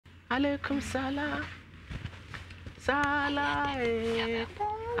Alaikum salam. Salam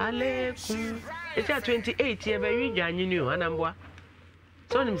alaikum. It's at 28 year very new anambwa.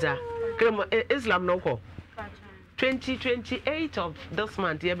 So nimza. Islam no ko. 28 of this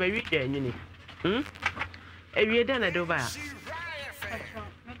month year very new. Every day na do ba.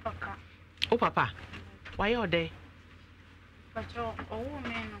 Oh papa. Why you there? Pacho, oh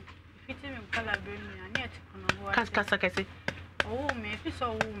man, fiti me kala bemi ani etikono. Kasa kese. Oh me, fi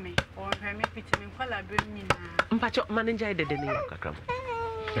so me, or me fiti me kala bemi na. Mpacho manager de ne kakram.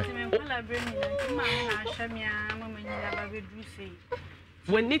 Fiti me kala bemi na, ma na ahwamia mama nyina ba bedru sei.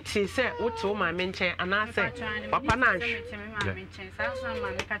 When it say what to my mention and I say papa na fiti me ma menchen, sa so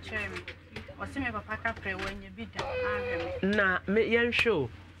ma me ka chere me. O se me papa ka pre when you be da ahwe me. Na me yen show.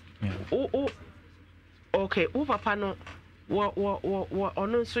 Oh okay, papa no wo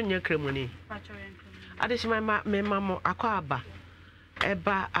ono nso nya kremoni pacho yen kremoni adeshima me mamo akwa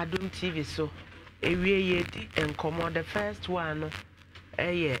eba Adom TV so ewie ye di enkomo the first one no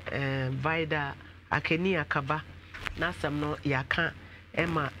vida akeni akaba na sam no yaka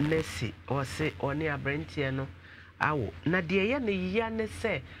ema nesi o se oni abrentie no awo na de ye ne ya ne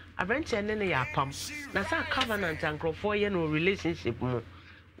se abrentie ne ya pam na sa covenant ankrofo ye no relationship mu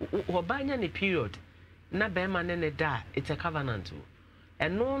obanya ne period na bema ne da it's a covenant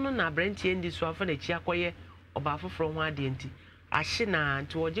and no na abrentie ndi so afa na chi akoye oba afoforo ho ade enti ahye na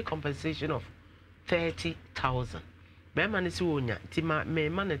to oje compensation of 30,000 bema ne si wonya ti ma me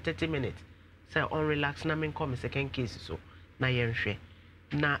ma na 30 minutes say on relax na men come second case so na yenhwe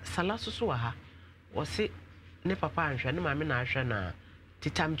na salaso so wa ha o se ne papa anhwe ne ma me na ahwe na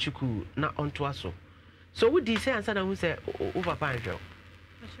titam chuku na onto aso so wo di say ansa na hu say o papa anhwe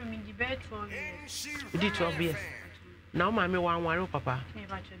so me di bet 12 years you did 12 years now mama wan ware papa me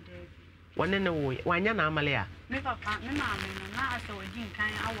ba cho dey wone ne wo wanya na amale a me papa me mama no na asa wodi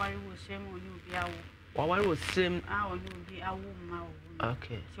nkan aware wo sem oni obi awo wa ware wo sem oni obi awo ma wo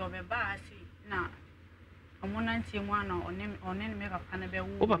okay so be ba asi na omona ntie mu ana one me papa na be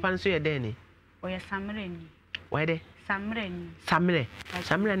wo o papa nso ye den ni o ye samre ni why de samre ni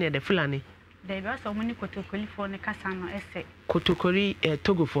samre ni de fulani de ba so mo ni kotokoli fo ne kasa no ese kotokori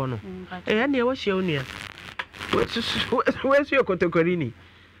togo fo no ya ne wo hye onua wo su kotokori ni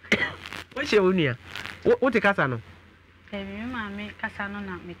wo hye onua wo te kasa no me mama kasa no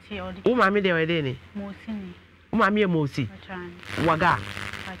na me tie odi wo mama de we de ni mosi ni wo mama ye mosi waga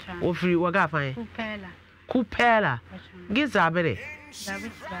wo free waga fan kupela giza bere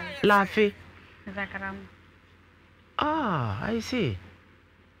lafi zakaram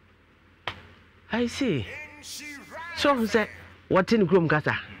I see. So who said what in groom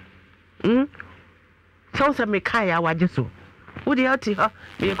kasa? So say me kai awa jesu. Wo dey out here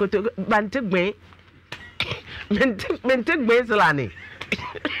me ko to bante gben. Mente gben solani.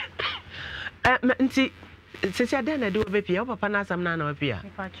 Nti sesi ada na do be pia papa na asam na na pia.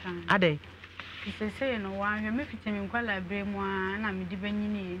 Aden. Sesi no wa hwe me fiti me kwala bre mu na me di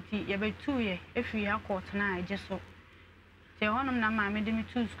banyini nti ye betu ye efi ya court na ajeso. Te honom na ma me di me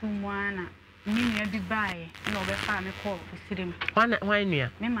to school mu na Nini bi bae na obefa me ko osirim wan nua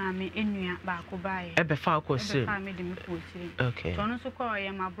me ma me enua ba ko bae e be fa ko osirim e be fa me de me ko osirim okay to no so ko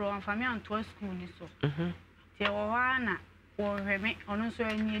ye ma bro am fa me anto school ni so te wo wa na wo hwe me ono so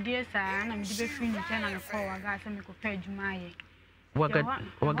ani die saa na me di be free ni te na me ko wa ga se me ko pa adwuma ye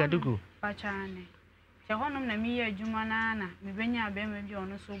wagadugu pa chane te honom na me ye adwuma na me benya be me bi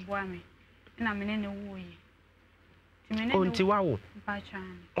ono so boa me na me ne wo ye ti me ne onti wawo pa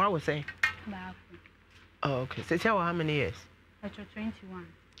chane wawo say oh, okay. So tell how many years? 21.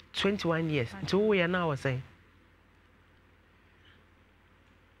 21 years. So we are now saying.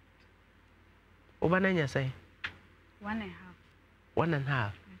 Over 9 years say? 1.5.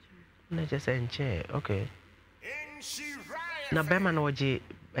 1.5. No just saying chair. Okay. Na bema na waje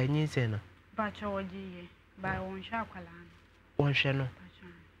enyi se no. Ba cho waje ye. Ba won hwa kwala no. Won hwe no.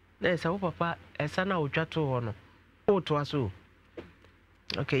 Na sa wo papa esa na otwa to ho no. O to aso.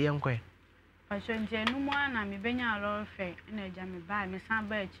 Okay, yankwe. Pacho nje no mu ana me benya alo fe na eja me ba me san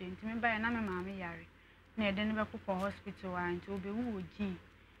ba echi nti me ba na me ma me yare na ede ne be ko hospital wa nti obewu oji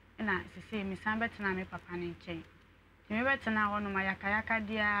na sese me san betena me papa ne nche nti me betena ho no ma yaka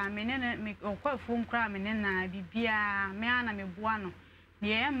dia me ne me okwafu nkra me ne na bibia me ana me boa no de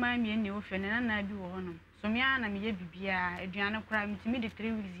e ma me ne ofe ne na bi wo ho no so me ana me ye bibia aduane kra me ti me de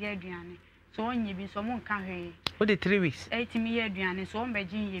 3 weeks ye aduane so onye bi so mo nka hwe o de 3 weeks ti me ye aduane so on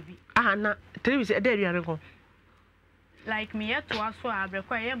begin ye bi na 3 weeks e de aduane ko like me yet to aso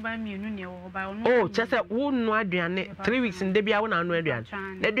abrekwa ye ba mi enu ne wo ba onu oh chese wo nu aduane 3 weeks nde bia wo na anu aduane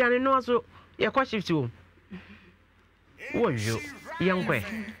na aduane no aso ye kwa shift wo wo yo yankwe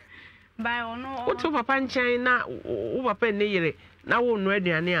By or no, what to Papa and China, who papa near now won't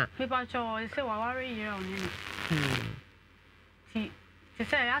ready near. People show say, well, worry you on him. See, to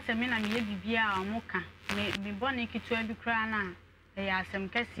say, as a man, I may be a mocha, may be bonny to every crown. They are some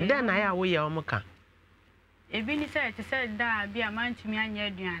cases. Then I are we are mocha. If Vinny said to say that be a man to me and your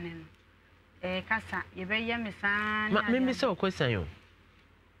dianin. Casa, you be yammy son. Maybe so, question you.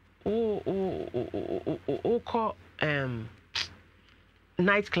 Call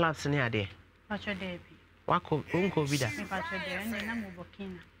nightclubs near there. Patcho Debbie. Wako, Uncle Vida. Patcho there, and then I'm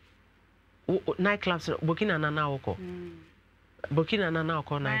Burkina. Nightclubs, Burkina Nana Oko. Burkina Nana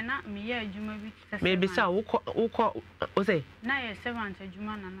Oko night. Not me, yeah, Juma. Maybe so, Uko, say, nay, 7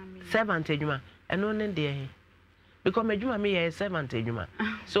 Juma, 7 Juma, and one in there. Because my Juma me is 7 Juma.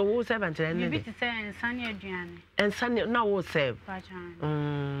 So who 7 and maybe to say and Sunny Adrian. And Sunny now will save.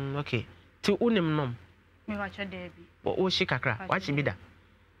 Okay. To unim nom. Me watch a Debbie. What she kakra? What she be da?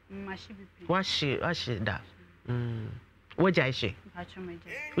 What she da? What jay she?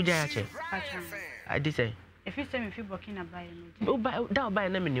 Who jay she? I did say. If you say me, if you Burkina buy me. Oh, buy that buy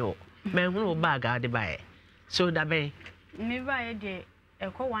name you. Man, who bag I buy. So that be. Me buy a day.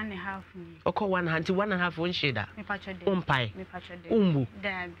 Eko 1.5 ni. Oko 1.5 one shade. Me pacho de. Umpai. Me pacho de. Umbu.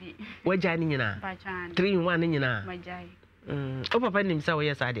 Dabi. Waja ni nyina. Pacho. 3 in 1 ni nyina. Majai. O papa nim sa wo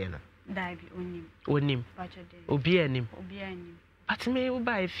yes ade na. Dabi onim. Onim. Pacho de. Obi anim. Obi anim. But me we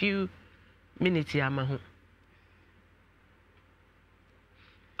buy a few minutes ama ho.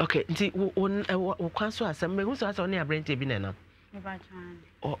 Okay, nti wo kwanso asem me hu so asa oni abrante bi na na. Me pacho ande.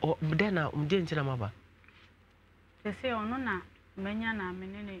 O den na umde nti na maba. Se se ono na menya na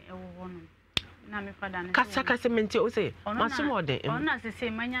menene ewo hono na me fada ne kasa menti o say maso de ona se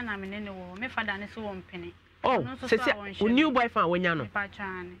menya na menene wo me fada ne so wo mpene oh se o new boyfriend wonya no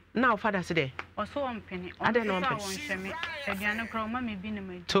na o fada se de o so wo mpene ade no mpene won hweme aduane kro ma me bi ne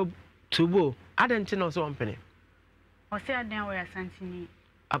ma tubo ade nti no so wo mpene o se ade wo ya Ashanti ni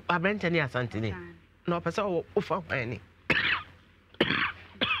abrante ni Ashanti ni na o pese o fa hwan ni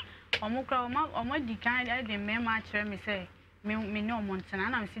omukra omo di kan ade me ma kire me say me no montana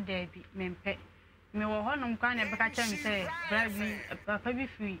na me si Debbie me mpe me wo honom kwa na beka kire me say brabi papa bi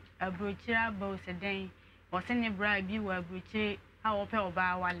free abrochira ba o se den o se ne brabi wa abrochire a wo pe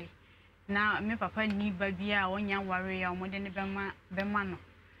oba wale na me papa ni ba bi a onya ware ya omode ne bema no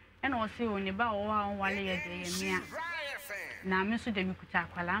e na o se o ne ba wo a wale ye de ye mia na me so de mi kuta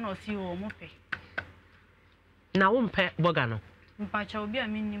akwala na o se o mo pe na wo mpe boga no mpacha obi a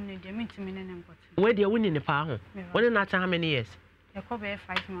minnim ne de mitimi ne nkot we de woni ne pa ho woni na ta how many years e ko be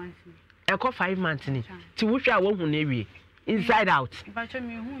 5 months ni e ko 5 months ni ti wo hwa wo hu na wie inside out mpacha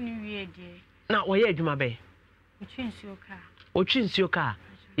mi hu ni wie de na wo ye adwuma be o twinsuo ka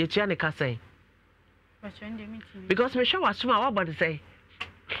ye tia ne ka sai mpacha nde mitimi because me hwa wasoma wa body say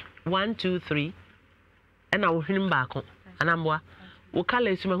 1 2 3 and I wo hwim ba ko anamboa wo kala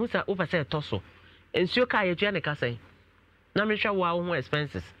esuma hu sa wo pa say toso ensuo ka ye tia ne ka sai na me hwa wa ho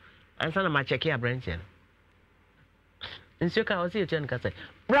expenses ansa na ma check ya branch ya nsuo ka o se ye ka say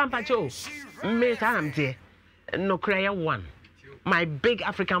grandpa cho me ta am tie no cry one my big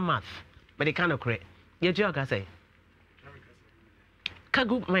African mouth but they kind of cry ye tia ka say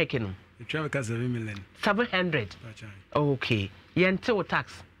kagu make no you try ka 7 million 700 okay yente o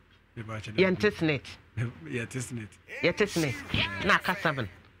tax yente snit na ka 7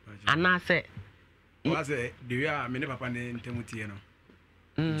 ana say was the way I mean papa ne ntemutie no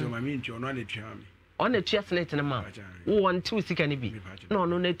jo mami ntwe ono na tua me ona tua snit na ma wo won tu sika ni bi no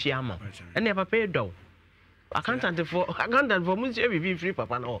no na tua ma ene papa e do accountant for mun say be free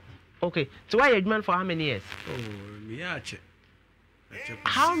papa no okay so why you man for how many years me ya che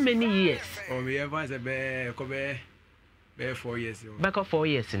how many years me ever say be 4 years back of 4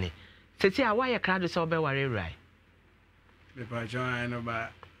 years ni seti a why you crowd so be worry right me pa join no ba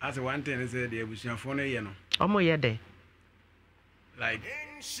as one thing is the abusuafo no ye no omo ye dey like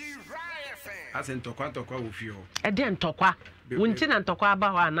as ntokwa wo fi ho e dey ntokwa wunti na ntokwa aba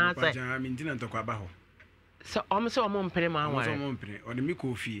ho ana say ja mi nti na ntokwa aba ho so omo mpere ma anware omo mpere o de mi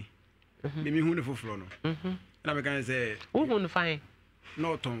ko fi me mi hu ne foforo no na me kan say wo hu no fine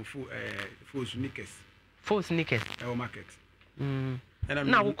no ton fo sneakers e o market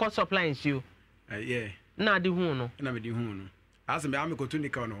na wo cost supplies you yeah na de hu no na me de hu no as me am ko to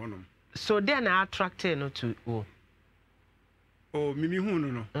nika no hono so then I attracted no to mimi hu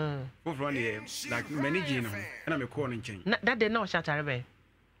no foforo ne like manage no na me call no nchen that day na o shatare be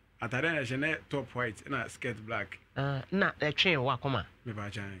atare na shene top white na skirt black na e twen wa koma me ba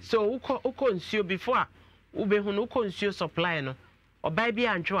chan so uko nsuo before ube hu no uko nsuo supply no obai bi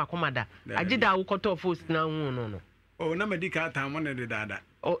antwe wa koma da agida uko to first na hu no na medika ta mo ne de dada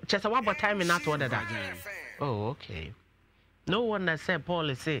Oh, just about time in that order that. Oh, okay. No one that said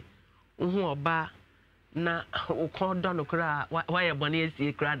Paul say, oba na ukon don kra why your money is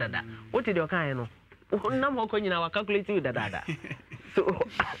krada da. What did your kind no? Na mo ko nyina wa calculate with that. So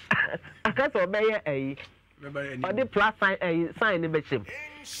I can't obey a or the plus sign in the ship.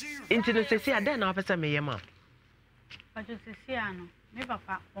 Into the sea, then officer me yama. But you see, no, me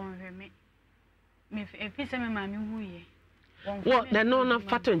papa won't hear me. Me if it's a mammy woo. Well, then no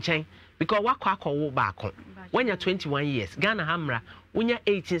fat chain because what quack or back when you're 21 years, Ghana Hamra, when you're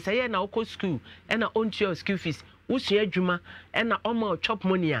 18, say na oko school and I own your school fees, who's your juma and I almost chop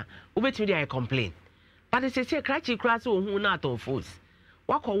money, who bet me I complain. But it's a cratchy class who not on fools.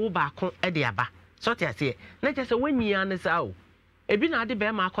 What call back at the abba, so to say, not just a 1 year and so. A bin at the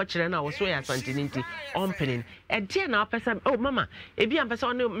bear my coach and I was so Ashanti opening. A dear now person, oh, mamma, a be a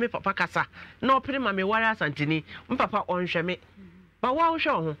person me papa casa, no pretty mammy warrior Santini, papa on shame. But wow,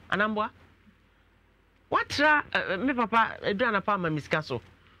 show, and number. What me papa, a drana palma Miss Castle.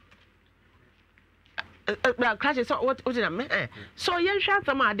 Crashes, what was it? So, young shot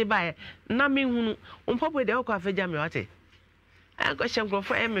some are the buyer, Nami, papa the Oka Fejamiote. I got some go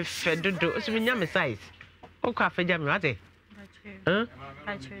for Emmy fed do, so we yam size. Oka Fejamiote.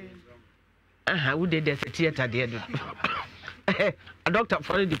 Who did there's a theatre there? A doctor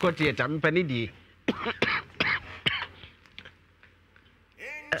for the court theatre, I'm penny.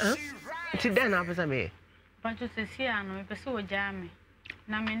 Sit down, officer me. But you see, I know if so jammy.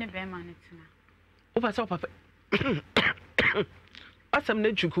 Now, many bear man. Over so papa. What's some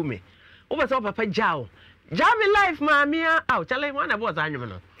nature me? Over so papa jow. Jammy life, mammy. I'll tell you one about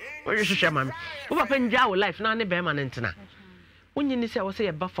animal. Where you share, mammy. Over pen jow life, none the bear man intina. When you say, I will say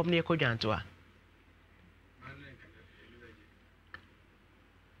a buff from near Kojantua.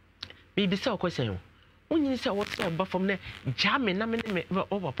 Maybe so question. When you say what's a buff from there, jamming, no many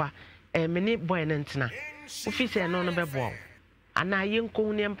over papa, a many boy and antenna. If you say no number ball, and I young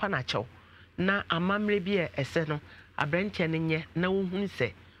conium panacho. Na a mammy be a seno, a branch and in ye, no one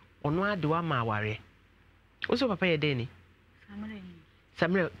say, or no, do I my worry. Also, papa a denny.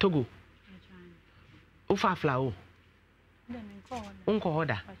 Samuel Togo. Ufa flower. Uncle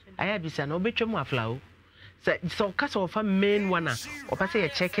order. I have this an obituary of flower. So, castle of a main one, or pass a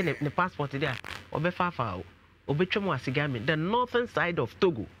check in the passport there, or be far foul, obituary was again the northern side of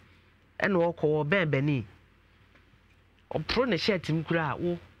Togo, and walk or bear Benny. Or prune a shed in gra,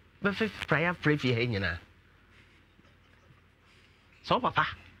 oh, but prior preview hanging. So, papa,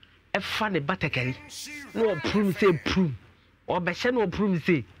 a funny buttercurry, no prune say prune, or Bashan or prune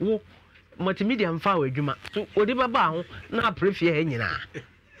say, oh. Multimedia and foul juma so whatever bow na prefer hanyina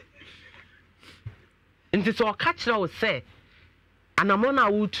nti so catch na say anamona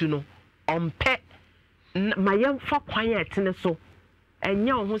wutu no ompe mayemfa kwan etene so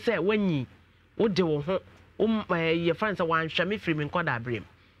enya ho say wanyi wode wo ho ye friends wan hwa me free me nkoda abrem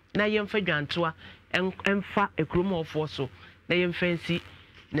na yemfa dwantoa emfa ekromofo so na yemfa nsi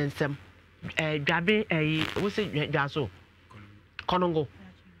nensem dwabe wo se dwaso konongo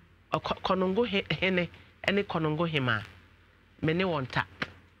konongo hene ene konongo hema mene wonta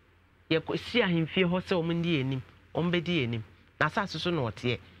ye ko si ahemfie ho se omndi enim ombedi enim na asase so no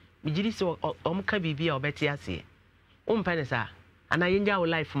ote migiri se omka bibia obeti ase ompene sa ana yenja wo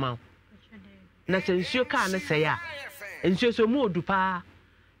life ma na sensuo ka na se ya ensuo so mu odupa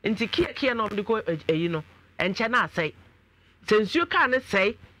nti kie na omde ko eyi no enche na asai sensuo ka na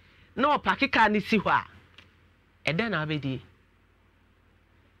sei na opake ka na si ho a ede na abedi.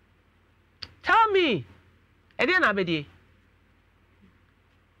 Tell me, Edian Abedi.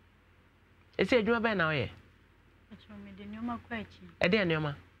 It's a job now, eh? Edian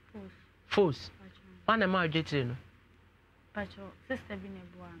Yama. Force. One am I jetting? But your sister been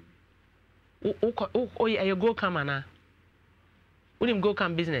a boy. Oh, you go come, Anna. Wouldn't go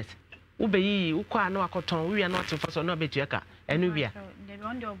come business. Ube, who can't know a cotton, we are not for so no bet you car, and we are. The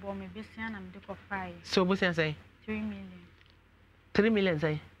one door bomb, maybe Sian and Duke of Fire. So, what's I say? 3 million. 3 million,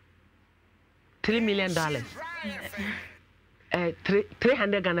 say. $3 million.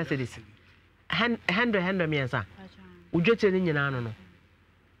 300 Ghana cedis. 100 million, sir. Would you tell you no?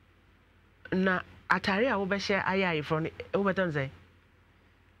 Na atari a wo be share ayai from wo beton say.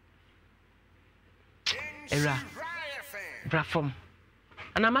 Era. Brafom.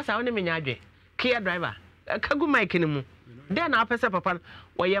 Ana masa woni menya adwe. Kia driver. Kagu mic ni mu. Den na apese papa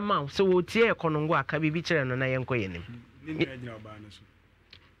wo ye ma so wo tie ekonongo aka bibi kire no na ye nkoye nim.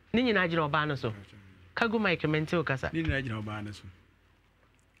 Ni nyina agina oba no so. Kagu mic mente o kasa. Ni nyina agina oba no so.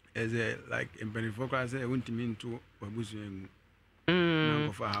 As a like in benefit class, I went to mean to Wabusu.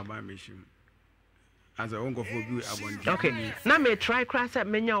 For her by mission. as a uncle for you abon. Okay. Na me try crass at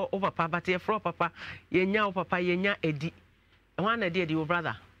menya o papa but ye fro papa yenya o papa yenya edi. One edi edi o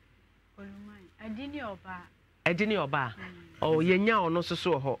brother. Olumai. Edini oba. Edini oba. Oh yenya ono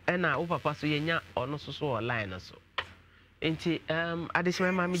so ho e na o papa so yenya ono so online so. Enti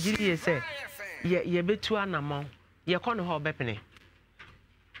adesima ma me giri ye say ye betu anamon ye kɔ no ho bepene.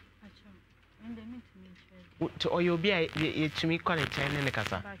 To oyo bi a ye tumi kɔ ne kyɛn ne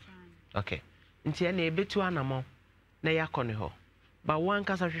kasa. Okay. Nti e na ebetu anamon na ya kɔ ne ho. Ba wan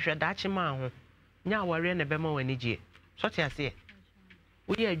kasa hwehwɛ daache ma ho. Nya aware na bema wani gie. So te ase.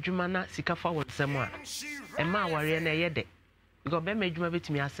 Wo ye adwuma na sika fa wo nsɛm a. E ma aware na ye de. Because be ma adwuma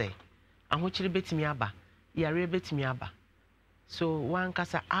betumi asɛ. Ahokyere betumi aba. Yare betumi aba. So wan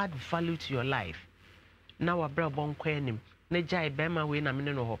kasa add value to your life. Now wa bra bon kwanim. Na jai be ma we na me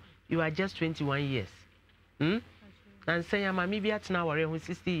no ho. You are just 21 years. And say ya mami bi atena aware ho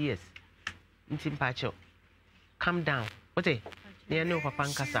 60 years. Nti mpacho. Calm down. Ote? Ne ne papa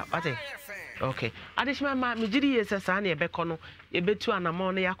nkasa. Ote? Okay. Adishima ma me gidi yes sa na ebekọ no, ebetu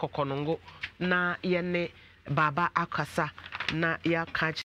anamọ na yakọkọ no ngo na ye ne baba akasa na ya catch